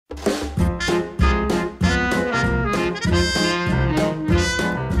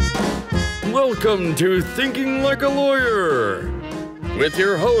Welcome to Thinking Like a Lawyer with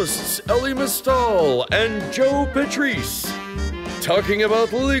your hosts Elie and Joe Patrice, talking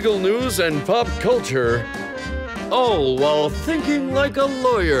about legal news and pop culture, all while thinking like a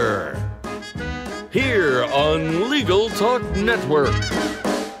lawyer. Here on Legal Talk Network.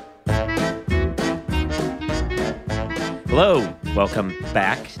 Hello, welcome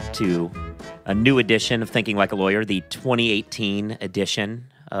back to a new edition of Thinking Like a Lawyer, the 2018 edition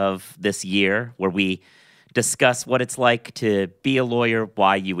of this year, where we discuss what it's like to be a lawyer,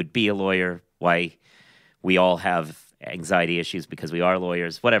 why you would be a lawyer, why we all have anxiety issues because we are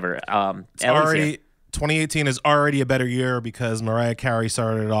lawyers, whatever. It's already 2018 is already a better year because Mariah Carey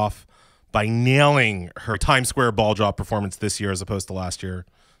started it off by nailing her Times Square ball drop performance this year as opposed to last year.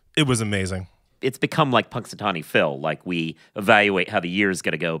 It was amazing. It's become like Punxsutawney Phil, like we evaluate how the year's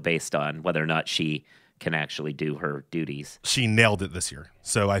going to go based on whether or not she can actually do her duties. She nailed it this year.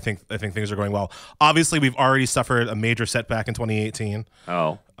 So I think things are going well. Obviously, we've already suffered a major setback in 2018.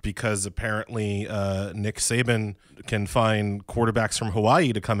 Oh. Because apparently Nick Saban can find quarterbacks from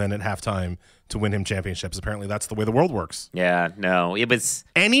Hawaii to come in at halftime to win him championships. Apparently, that's the way the world works. Yeah, no, it was...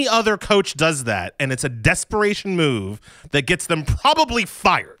 Any other coach does that, and it's a desperation move that gets them probably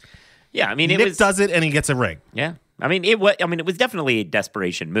fired. Yeah, I mean, Nick does it, and he gets a ring. Yeah, I mean, it was definitely a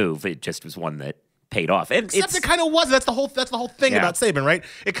desperation move. It just was one that paid off. And Except it kind of was. That's the whole thing about Saban, right?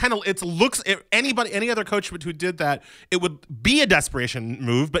 It looks any other coach who did that, it would be a desperation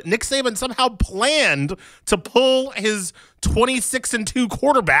move. But Nick Saban somehow planned to pull his 26-2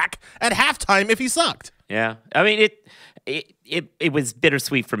 quarterback at halftime if he sucked. Yeah, I mean it was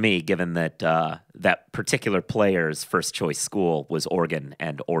bittersweet for me, given that that particular player's first choice school was Oregon,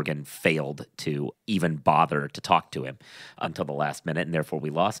 and Oregon failed to even bother to talk to him until the last minute, and therefore we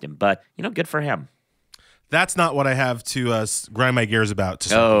lost him. But good for him. That's not what I have to grind my gears about.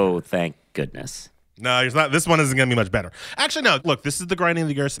 Oh, thank goodness. No, it's not. This one isn't going to be much better. Actually, no. Look, this is the grinding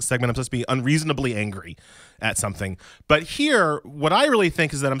the gears segment. I'm supposed to be unreasonably angry at something. But here, what I really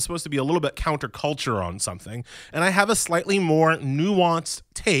think is that I'm supposed to be a little bit counterculture on something. And I have a slightly more nuanced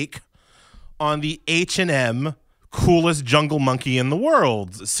take on the H&M coolest jungle monkey in the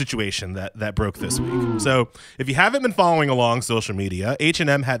world situation that broke this week. So if you haven't been following along social media,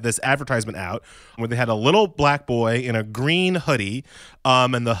 H&M had this advertisement out where they had a little black boy in a green hoodie,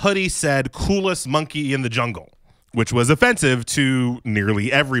 and the hoodie said coolest monkey in the jungle, which was offensive to nearly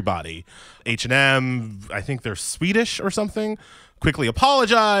everybody. H&M, I think they're Swedish or something, quickly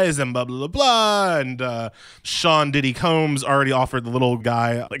apologized and blah, blah, blah, blah. And Sean Diddy Combs already offered the little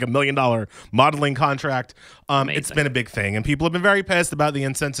guy like $1 million modeling contract. It's been a big thing. And people have been very pissed about the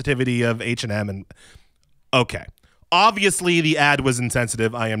insensitivity of H&M. And okay, obviously the ad was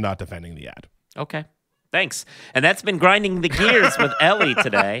insensitive. I am not defending the ad. Okay, thanks. And that's been grinding the gears with Elie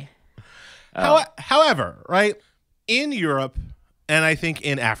today. However, right, in Europe and I think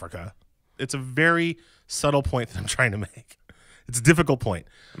in Africa, it's a very subtle point that I'm trying to make. It's a difficult point.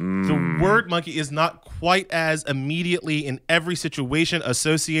 The word monkey is not quite as immediately in every situation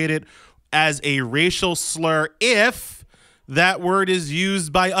associated as a racial slur if that word is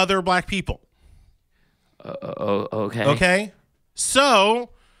used by other black people. Okay. Okay?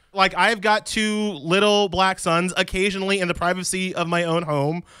 So, like, I've got two little black sons. Occasionally in the privacy of my own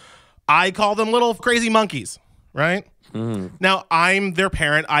home, I call them little crazy monkeys, right? Now, I'm their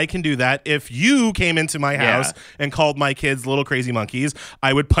parent. I can do that. If you came into my house and called my kids little crazy monkeys,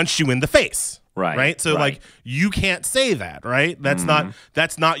 I would punch you in the face. Right? So, like, you can't say that, right? That's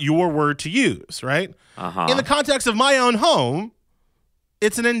not your word to use, right? In the context of my own home,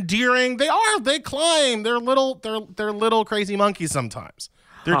 it's an endearing. They climb. They're little crazy monkeys sometimes.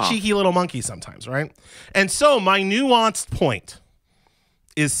 They're cheeky little monkeys sometimes, right? And so my nuanced point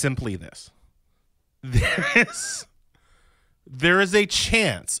is simply this. There is a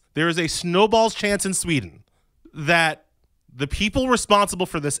chance, there is a snowball's chance in Sweden that the people responsible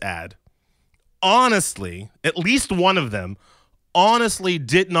for this ad, honestly, at least one of them, honestly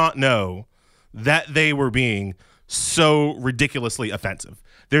did not know that they were being so ridiculously offensive.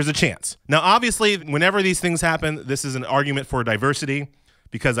 There's a chance. Now, obviously, whenever these things happen, this is an argument for diversity,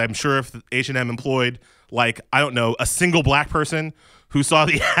 because I'm sure if H&M employed, like, I don't know, a single black person who saw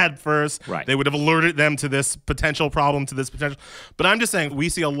the ad first, they would have alerted them to this potential problem, to this potential. But I'm just saying, we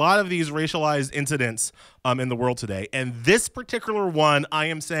see a lot of these racialized incidents in the world today. And this particular one, I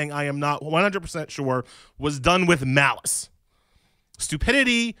am saying I am not 100% sure was done with malice.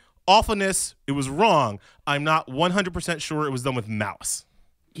 Stupidity, awfulness, it was wrong. I'm not 100% sure it was done with malice.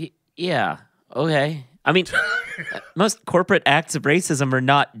 Yeah, okay. I mean, most corporate acts of racism are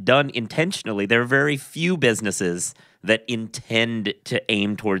not done intentionally. There are very few businesses that intend to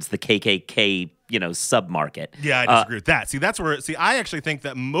aim towards the KKK, sub-market. Yeah, I disagree with that. See, I actually think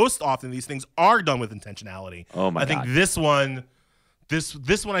that most often these things are done with intentionality. Oh my God. I think this one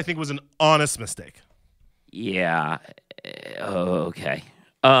I think was an honest mistake. Yeah. Okay.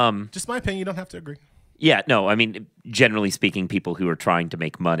 Just my opinion. You don't have to agree. Yeah, no, I mean, generally speaking, people who are trying to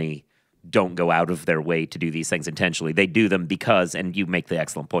make money don't go out of their way to do these things intentionally. They do them because, and you make the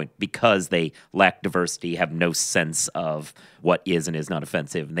excellent point, because they lack diversity, have no sense of what is and is not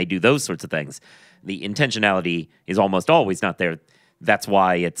offensive, and they do those sorts of things. The intentionality is almost always not there. That's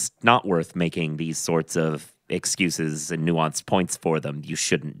why it's not worth making these sorts of excuses and nuanced points for them. You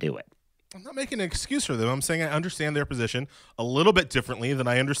shouldn't do it. I'm not making an excuse for them. I'm saying I understand their position a little bit differently than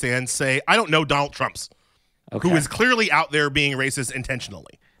I understand, say, I don't know, Donald Trump's, who is clearly out there being racist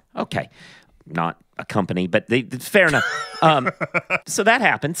intentionally. Okay. Not a company, but fair enough. So that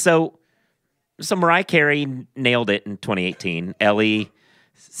happened. So Mariah Carey nailed it in 2018. Elie,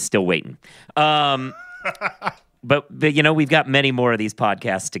 still waiting. But we've got many more of these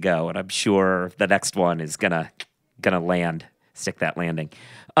podcasts to go, and I'm sure the next one is gonna stick that landing.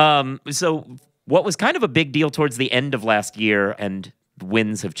 So what was kind of a big deal towards the end of last year, and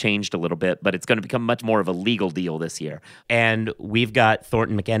winds have changed a little bit, but it's going to become much more of a legal deal this year. And we've got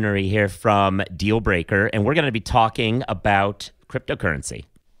Thornton McEnery here from Dealbreaker, and we're going to be talking about cryptocurrency.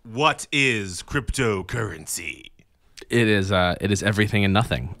 What is cryptocurrency? It is everything and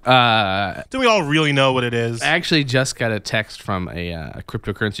nothing. Do we all really know what it is? I actually just got a text from a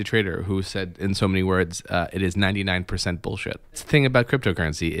cryptocurrency trader who said, in so many words, it is 99% bullshit. The thing about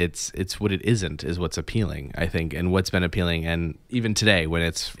cryptocurrency, it's what it isn't is what's appealing, I think, and what's been appealing, and even today when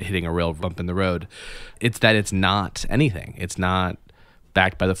it's hitting a real bump in the road, it's that it's not anything. It's not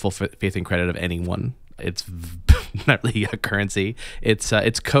backed by the full faith and credit of anyone. It's not really a currency. It's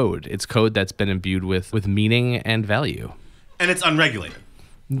code. It's code that's been imbued with meaning and value. And it's unregulated.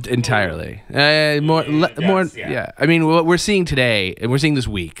 Entirely. Yeah. I mean, what we're seeing today, and we're seeing this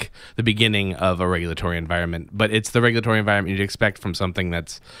week, the beginning of a regulatory environment, but it's the regulatory environment you'd expect from something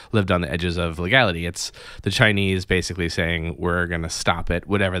that's lived on the edges of legality. It's the Chinese basically saying, we're going to stop it,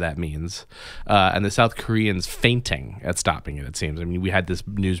 whatever that means. And the South Koreans fainting at stopping it, it seems. I mean, we had this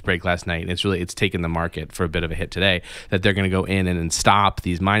news break last night, and it's taken the market for a bit of a hit today, that they're going to go in and stop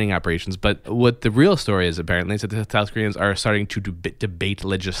these mining operations. But what the real story is, apparently, is that the South Koreans are starting to debate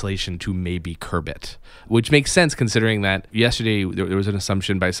legislation to maybe curb it, which makes sense considering that yesterday there was an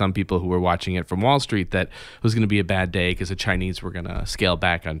assumption by some people who were watching it from Wall Street that it was going to be a bad day because the Chinese were going to scale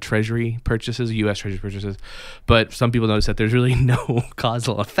back on Treasury purchases, U.S. Treasury purchases. But some people noticed that there's really no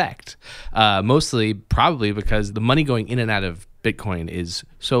causal effect, mostly probably because the money going in and out of Bitcoin is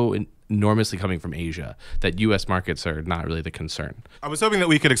so enormously coming from Asia that U.S. markets are not really the concern. I was hoping that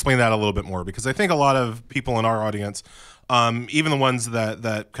we could explain that a little bit more, because I think a lot of people in our audience, even the ones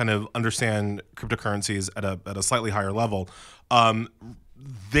that kind of understand cryptocurrencies at a slightly higher level,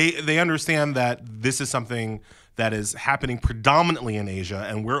 they understand that this is something that is happening predominantly in Asia,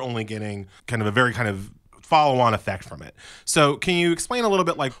 and we're only getting kind of a very kind of follow-on effect from it. So can you explain a little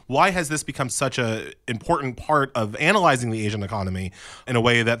bit, like, why has this become such a important part of analyzing the Asian economy in a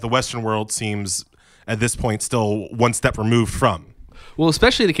way that the Western world seems at this point still one step removed from? Well,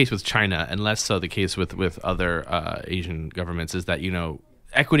 especially the case with China, and less so the case with other Asian governments, is that,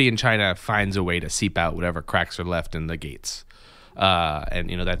 equity in China finds a way to seep out whatever cracks are left in the gates. And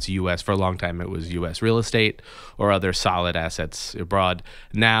that's U.S. For a long time, it was U.S. real estate or other solid assets abroad.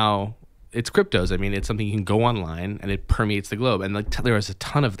 Now it's cryptos. I mean, it's something you can go online and it permeates the globe. And there is a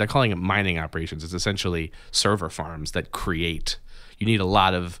ton of, they're calling it mining operations. It's essentially server farms that create. You need a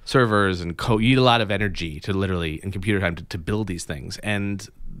lot of servers and you need a lot of energy to literally, in computer time, to build these things. And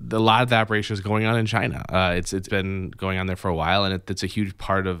a lot of the operation is going on in China. It's been going on there for a while, and it's a huge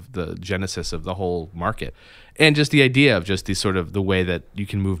part of the genesis of the whole market. And just the idea of just the way that you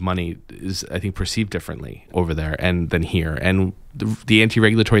can move money is, I think, perceived differently over there than here. And the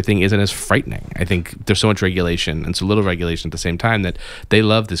anti-regulatory thing isn't as frightening. I think there's so much regulation and so little regulation at the same time that they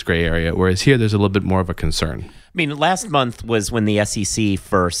love this gray area, whereas here there's a little bit more of a concern. I mean, last month was when the SEC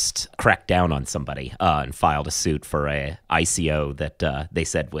first cracked down on somebody and filed a suit for a ICO that they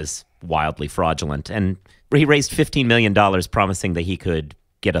said was wildly fraudulent. And he raised $15 million promising that he could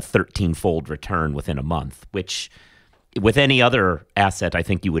get a 13-fold return within a month, which with any other asset, I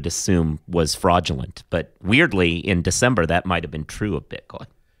think you would assume was fraudulent. But weirdly, in December, that might have been true of Bitcoin.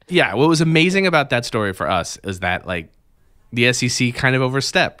 Yeah, what was amazing about that story for us is that, the SEC kind of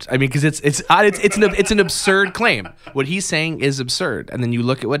overstepped. I mean, because it's an absurd claim. What he's saying is absurd, and then you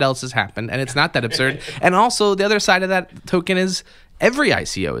look at what else has happened, and it's not that absurd. And also, the other side of that token is every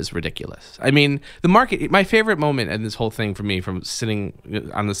ICO is ridiculous. I mean, the market, my favorite moment in this whole thing for me, from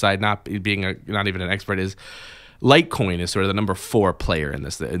sitting on the side, not even an expert, is Litecoin is sort of the number 4 player in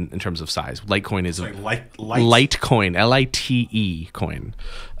this in terms of size. Litecoin is Litecoin, Lite coin,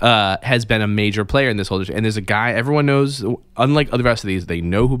 has been a major player in this whole. And there's a guy everyone knows. Unlike the rest of these, they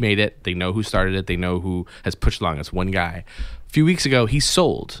know who made it, they know who started it, they know who has pushed along. It's one guy. A few weeks ago, he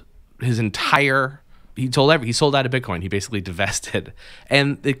sold his entire. He sold out of Bitcoin. He basically divested,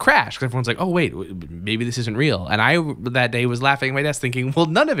 and it crashed because everyone's like, "Oh wait, maybe this isn't real." And I that day was laughing at my desk, thinking, "Well,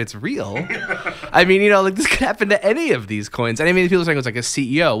 none of it's real." I mean, like this could happen to any of these coins. And I mean, people are saying it was like a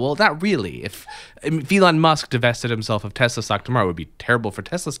CEO. Well, not really. If Elon Musk divested himself of Tesla stock tomorrow, it would be terrible for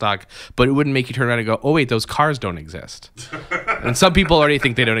Tesla stock, but it wouldn't make you turn around and go, "Oh wait, those cars don't exist." And some people already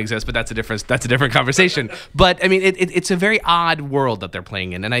think they don't exist, but that's a different conversation. But I mean, it's a very odd world that they're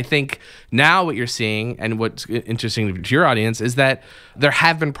playing in, and I think now what you're seeing. And what's interesting to your audience is that there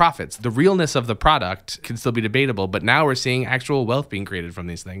have been profits. The realness of the product can still be debatable, but now we're seeing actual wealth being created from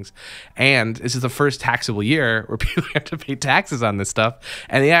these things. And this is the first taxable year where people have to pay taxes on this stuff.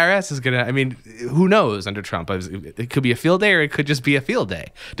 And the IRS is going to, I mean, who knows under Trump? It could be a field day or it could just be a field day,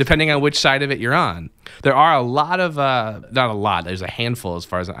 depending on which side of it you're on. There are a lot of, not a lot, there's a handful as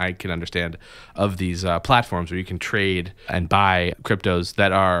far as I can understand of these platforms where you can trade and buy cryptos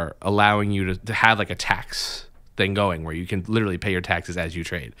that are allowing you to have like a tax thing going where you can literally pay your taxes as you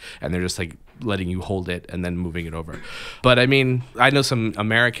trade, and they're just like letting you hold it and then moving it over. But I mean, I know some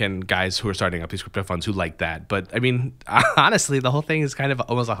American guys who are starting up these crypto funds who like that, but I mean, honestly, the whole thing is kind of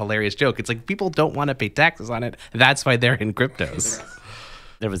almost a hilarious joke. It's like people don't want to pay taxes on it. That's why they're in cryptos.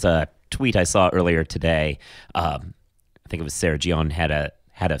 There was a tweet I saw earlier today. I think it was Sarah Gion had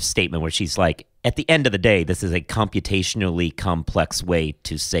a statement where she's like, at the end of the day, this is a computationally complex way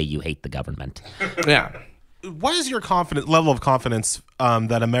to say you hate the government. Yeah. What is your level of confidence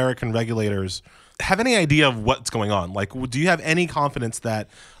that American regulators have any idea of what's going on? Like, do you have any confidence that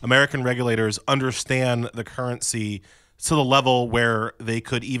American regulators understand the currency to the level where they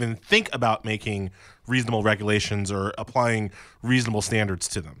could even think about making reasonable regulations or applying reasonable standards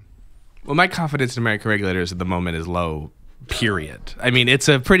to them? Well, my confidence in American regulators at the moment is low, period. I mean, it's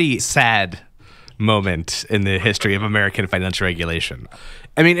a pretty sad moment in the history of American financial regulation.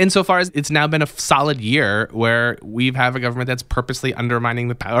 I mean, insofar as it's now been a solid year where we have a government that's purposely undermining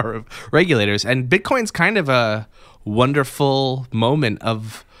the power of regulators. And Bitcoin's kind of a wonderful moment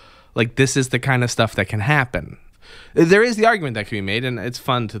of, like, this is the kind of stuff that can happen. There is the argument that can be made, and it's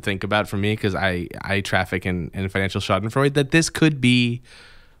fun to think about for me because I traffic in financial schadenfreude, that this could be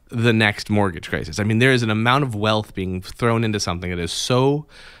the next mortgage crisis. I mean, there is an amount of wealth being thrown into something that is so,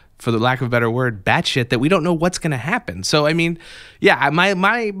 for the lack of a better word, batshit, that we don't know what's going to happen. So, I mean, yeah,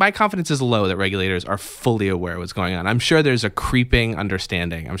 my confidence is low that regulators are fully aware of what's going on. I'm sure there's a creeping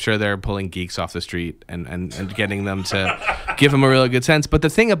understanding. I'm sure they're pulling geeks off the street and getting them to give them a really good sense. But the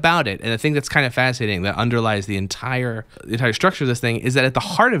thing about it, and the thing that's kind of fascinating that underlies the entire structure of this thing, is that at the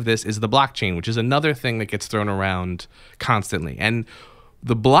heart of this is the blockchain, which is another thing that gets thrown around constantly. And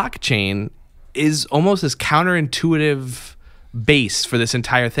the blockchain is almost this counterintuitive base for this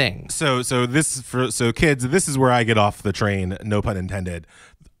entire thing. So kids, this is where I get off the train, no pun intended.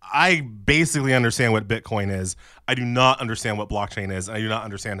 I basically understand what Bitcoin is. I do not understand what blockchain is. I do not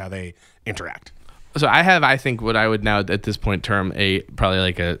understand how they interact. So I think what I would now at this point term probably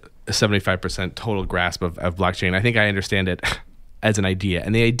like a 75% total grasp of blockchain. I think I understand it as an idea.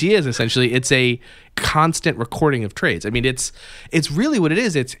 And the idea is essentially it's a constant recording of trades. I mean, it's really what it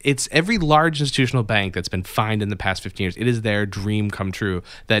is. It's every large institutional bank that's been fined in the past 15 years. It is their dream come true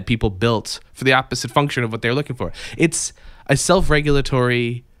that people built for the opposite function of what they're looking for. It's a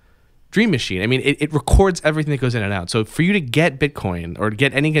self-regulatory dream machine. I mean, it records everything that goes in and out. So for you to get Bitcoin or to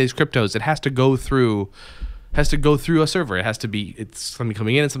get any of these cryptos, it has to go through a server. It's something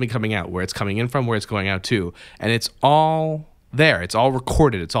coming in and something coming out, where it's coming in from, where it's going out to. And it's all there. It's all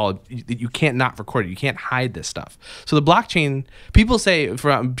recorded. You can't not record it. You can't hide this stuff. So the blockchain, people say,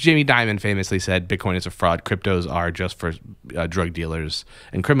 Jamie Dimon famously said, Bitcoin is a fraud. Cryptos are just for drug dealers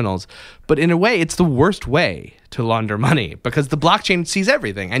and criminals. But in a way, it's the worst way to launder money because the blockchain sees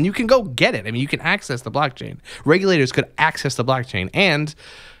everything and you can go get it. I mean, you can access the blockchain. Regulators could access the blockchain, and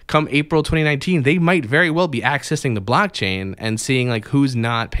come April 2019, they might very well be accessing the blockchain and seeing like who's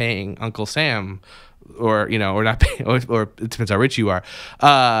not paying Uncle Sam, or not paying, or it depends how rich you are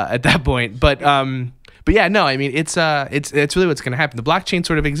at that point. But But yeah, no, I mean, it's really what's going to happen. The blockchain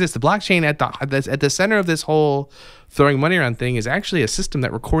sort of exists. The blockchain at the center of this whole throwing money around thing is actually a system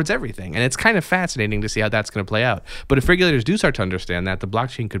that records everything, and it's kind of fascinating to see how that's going to play out. But if regulators do start to understand that, the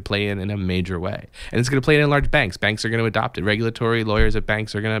blockchain could play in a major way, and it's going to play in large banks. Banks are going to adopt it. Regulatory lawyers at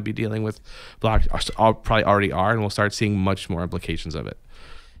banks are going to be dealing with probably already are, and we'll start seeing much more implications of it.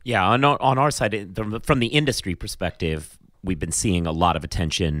 Yeah, on our side, from the industry perspective, we've been seeing a lot of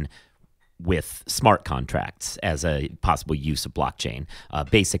attention with smart contracts as a possible use of blockchain.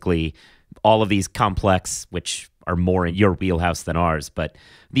 Basically, all of these complex, which are more in your wheelhouse than ours, but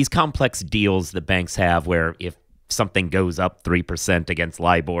these complex deals that banks have where if something goes up 3% against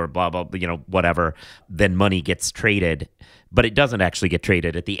LIBOR, blah, blah, whatever, then money gets traded, but it doesn't actually get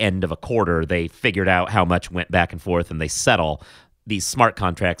traded at the end of a quarter. They figured out how much went back and forth and they settle. These smart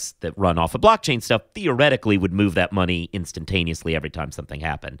contracts that run off of blockchain stuff theoretically would move that money instantaneously every time something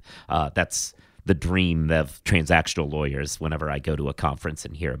happened. That's the dream of transactional lawyers whenever I go to a conference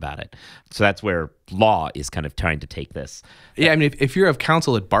and hear about it. So that's where law is kind of trying to take this. Yeah, I mean, if you're of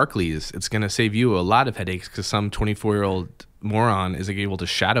counsel at Barclays, it's going to save you a lot of headaches because some 24-year-old moron is able to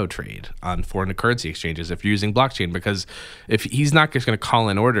shadow trade on foreign currency exchanges if you're using blockchain, because if he's not just going to call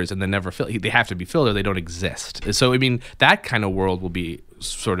in orders and then never fill, they have to be filled or they don't exist. So, I mean, that kind of world will be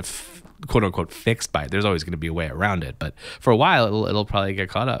sort of quote unquote fixed by it. There's always going to be a way around it, but for a while it'll probably get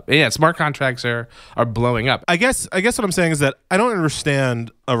caught up. And yeah, smart contracts are blowing up. I guess what I'm saying is that I don't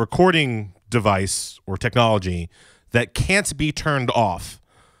understand a recording device or technology that can't be turned off,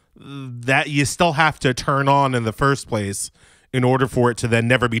 that you still have to turn on in the first place in order for it to then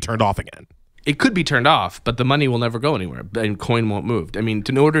never be turned off again. It could be turned off, but the money will never go anywhere and coin won't move. I mean,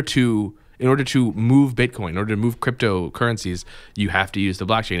 in order to move Bitcoin, in order to move cryptocurrencies, you have to use the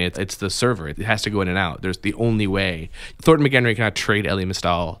blockchain. It's the server. It has to go in and out. There's the only way. Thornton McEnery cannot trade Elie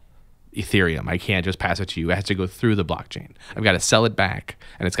Ethereum. I can't just pass it to you. It has to go through the blockchain. I've got to sell it back,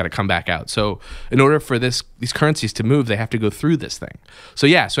 and it's got to come back out. So in order for these currencies to move, they have to go through this thing. So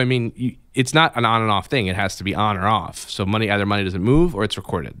yeah, I mean, it's not an on and off thing. It has to be on or off. So either money doesn't move or it's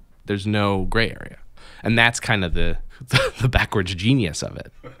recorded. There's no gray area. And that's kind of the backwards genius of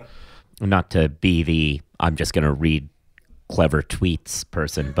it. Not to be I'm just going to read clever tweets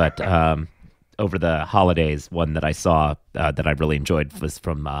person, but over the holidays, one that I saw that I really enjoyed was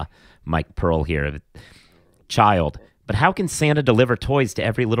from Mike Pearl here. Child, but how can Santa deliver toys to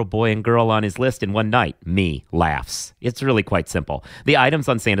every little boy and girl on his list in one night? Me laughs. It's really quite simple. The items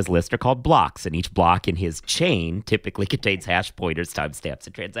on Santa's list are called blocks, and each block in his chain typically contains hash pointers, timestamps,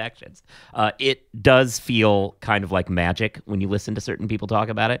 and transactions. It does feel kind of like magic when you listen to certain people talk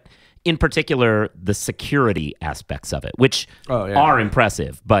about it. In particular, the security aspects of it, which are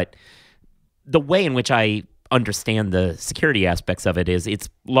impressive, but the way in which I understand the security aspects of it is it's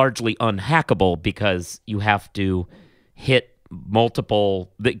largely unhackable because you have to hit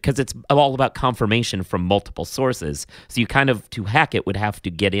multiple, because it's all about confirmation from multiple sources. So you kind of, to hack it, would have to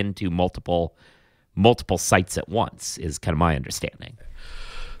get into multiple sites at once, is kind of my understanding.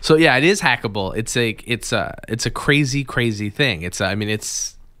 So yeah, it is hackable. It's a crazy thing. It's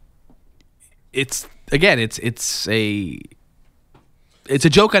a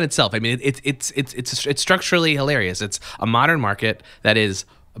joke on itself. I mean, it's structurally hilarious. It's a modern market that is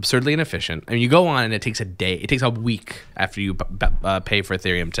absurdly inefficient. I mean, you go on and it takes a day. It takes a week after you pay for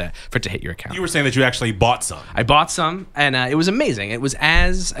Ethereum for it to hit your account. You were saying that you actually bought some. I bought some, and it was amazing. It was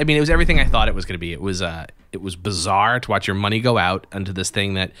everything I thought it was going to be. It was bizarre to watch your money go out into this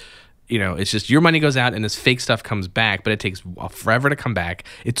thing that, it's just your money goes out and this fake stuff comes back, but it takes forever to come back.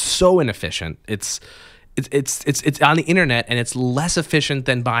 It's so inefficient. It's on the internet, and it's less efficient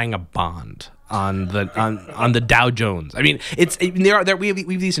than buying a bond on the Dow Jones. I mean, we have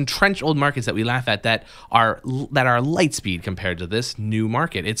these entrenched old markets that we laugh at that are light speed compared to this new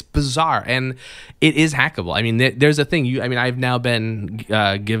market. It's bizarre, and it is hackable. I mean, there's a thing. I've now been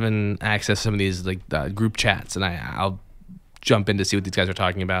given access to some of these group chats, and I'll jump in to see what these guys are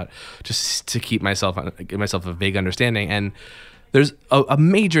talking about, just to give myself a vague understanding. And there's a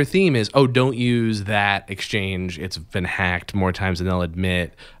major theme is, don't use that exchange. It's been hacked more times than they'll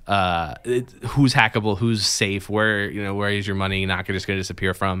admit. Who's hackable? Who's safe? Where is your money not just going to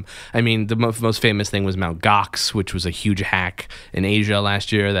disappear from? I mean, the most famous thing was Mt. Gox, which was a huge hack in Asia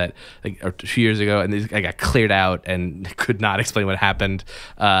last year or 2 years ago, and it got cleared out and could not explain what happened.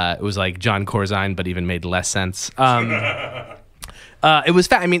 It was like John Corzine, but even made less sense. It was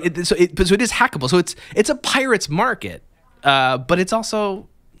so it is hackable. So it's a pirate's market. But it's also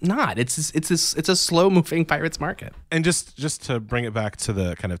not. It's a slow moving pirates market. And just to bring it back to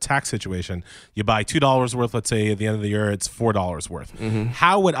the kind of tax situation, you buy $2 worth. Let's say at the end of the year, it's $4 worth.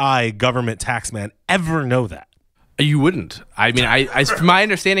 How would I, government taxman, ever know that? You wouldn't. I mean, I from my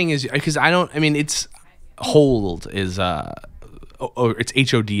understanding is because I don't. I mean, it's hold is or it's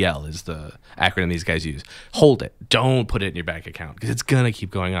HODL is the acronym these guys use. Hold it. Don't put it in your bank account because it's gonna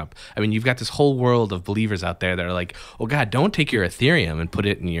keep going up. I mean, you've got this whole world of believers out there that are like, oh God, don't take your Ethereum and put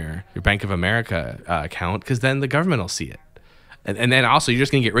it in your Bank of America account because then the government will see it. And then also you're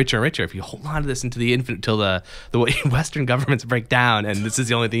just going to get richer and richer if you hold on to this into the infinite till the Western governments break down and this is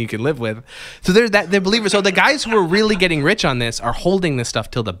the only thing you can live with. So they're believers. So the guys who are really getting rich on this are holding this stuff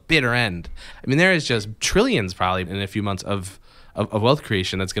till the bitter end. I mean, there is just trillions probably in a few months of wealth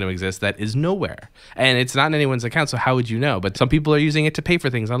creation that's going to exist that is nowhere. And it's not in anyone's account, so how would you know? But some people are using it to pay for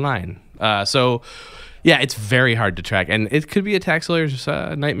things online. So yeah, it's very hard to track. And it could be a tax lawyer's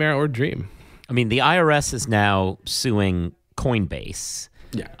nightmare or dream. I mean, the IRS is now suing Coinbase.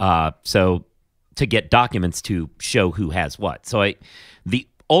 Yeah. So to get documents to show who has what. So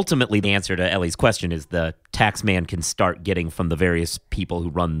ultimately the answer to Elie's question is the tax man can start getting from the various people who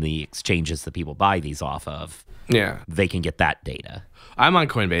run the exchanges that people buy these off of. Yeah. They can get that data. I'm on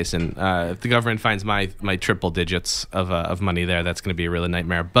Coinbase, and if the government finds my triple digits of money there, that's going to be a really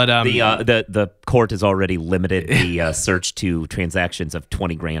nightmare. But the court has already limited the search to transactions of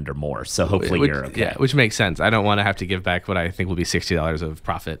 20 grand or more. So hopefully you're okay. Yeah, which makes sense. I don't want to have to give back what I think will be $60 of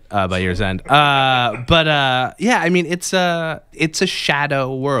profit by year's end. But yeah, I mean it's a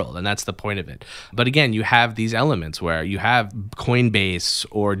shadow world, and that's the point of it. But again, you have these elements where you have Coinbase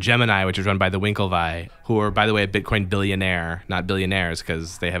or Gemini, which is run by the Winklevi, who are, by the way, a Bitcoin billionaire, not billionaires,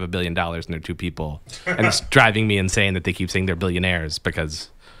 because they have $1 billion and they're two people. And it's driving me insane that they keep saying they're billionaires because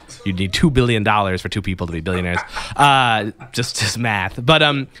you need $2 billion for two people to be billionaires. Just math. But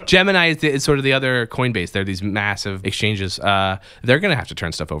Gemini is sort of the other Coinbase. They're these massive exchanges. They're going to have to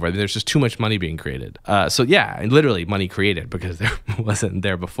turn stuff over. There's just too much money being created. So yeah, and literally money created because there wasn't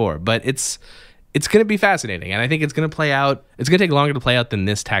there before. But it's going to be fascinating, and I think it's going to play out. It's going to take longer to play out than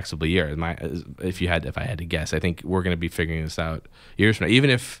this taxable year. If I had to guess, I think we're going to be figuring this out years from now, even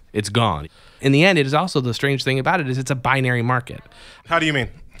if it's gone. In the end, it is also the strange thing about it is it's a binary market. How do you mean?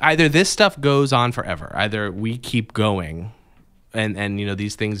 Either this stuff goes on forever, either we keep going, and you know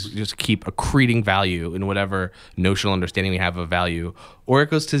these things just keep accreting value in whatever notional understanding we have of value, or it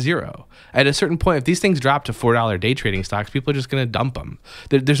goes to zero. At a certain point, if these things drop to $4 day trading stocks, people are just going to dump them.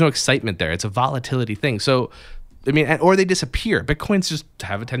 There's no excitement there. It's a volatility thing. So, I mean, or they disappear. Bitcoins just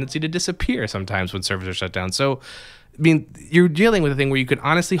have a tendency to disappear sometimes when servers are shut down. So, I mean, you're dealing with a thing where you could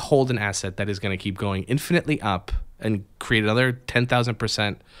honestly hold an asset that is going to keep going infinitely up and create another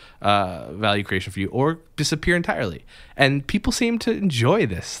 10,000% value creation for you, or disappear entirely. And people seem to enjoy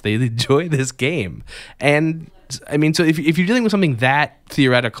this. They enjoy this game. And I mean, so if you're dealing with something that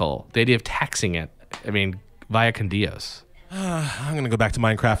theoretical, the idea of taxing it, I mean, via con Dios. I'm going to go back to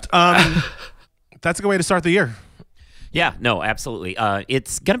Minecraft. That's a good way to start the year. Yeah, no, absolutely.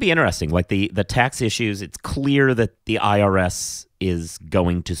 It's going to be interesting. Like the tax issues, it's clear that the IRS is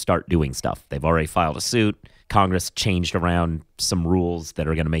going to start doing stuff. They've already filed a suit. Congress changed around some rules that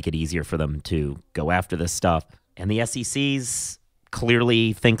are going to make it easier for them to go after this stuff. And the SEC's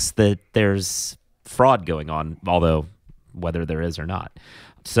clearly thinks that there's fraud going on, although whether there is or not.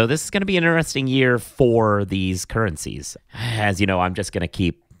 So this is going to be an interesting year for these currencies. As you know, I'm just going to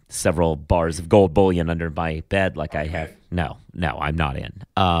keep several bars of gold bullion under my bed like I have. No, I'm not in.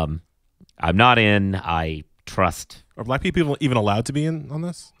 I'm not in. I trust. Are black people even allowed to be in on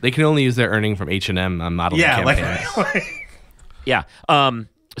this? They can only use their earning from H&M on modeling campaigns. Yeah.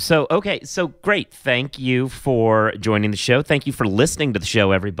 So great. Thank you for joining the show. Thank you for listening to the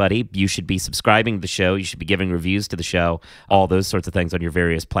show, everybody. You should be subscribing to the show. You should be giving reviews to the show, all those sorts of things on your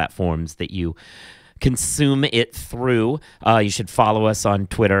various platforms that you consume it through. You should follow us on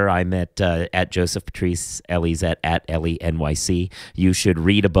Twitter. I'm at Joseph Patrice. Elie's at Elie NYC. You should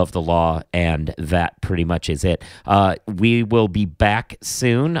read Above the Law, and that pretty much is it. We will be back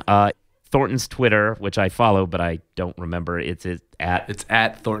soon. Thornton's Twitter, which I follow, but I don't remember. It's at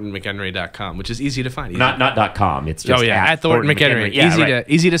thorntonmcenery.com, which is easy to find. Not .com. It's just at Thornton McEnery. Yeah,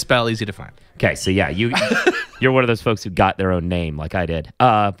 easy to spell, easy to find. Okay, so yeah, you're one of those folks who got their own name like I did,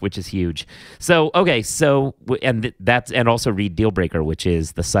 which is huge. So and also read Dealbreaker, which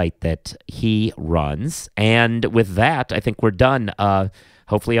is the site that he runs. And with that, I think we're done.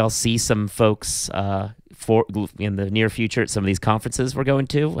 Hopefully, I'll see some folks in the near future at some of these conferences we're going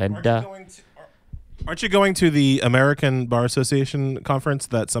to. And aren't you going to the American Bar Association conference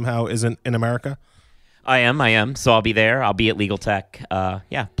that somehow isn't in America? I am. So I'll be there. I'll be at Legal Tech.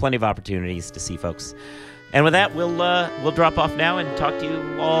 Yeah, plenty of opportunities to see folks. And with that, we'll drop off now and talk to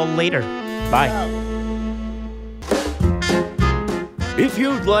you all later. Bye. If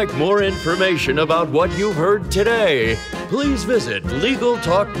you'd like more information about what you've heard today, please visit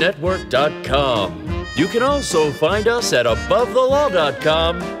LegalTalkNetwork.com. You can also find us at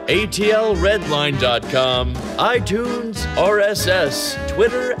AboveTheLaw.com, ATLRedline.com, iTunes, RSS,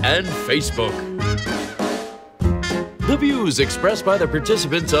 Twitter, and Facebook. The views expressed by the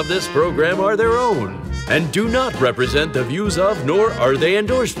participants of this program are their own and do not represent the views of, nor are they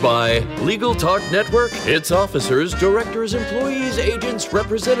endorsed by, Legal Talk Network, its officers, directors, employees, agents,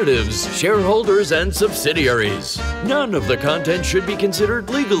 representatives, shareholders, and subsidiaries. None of the content should be considered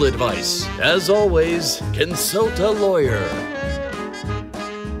legal advice. As always, consult a lawyer.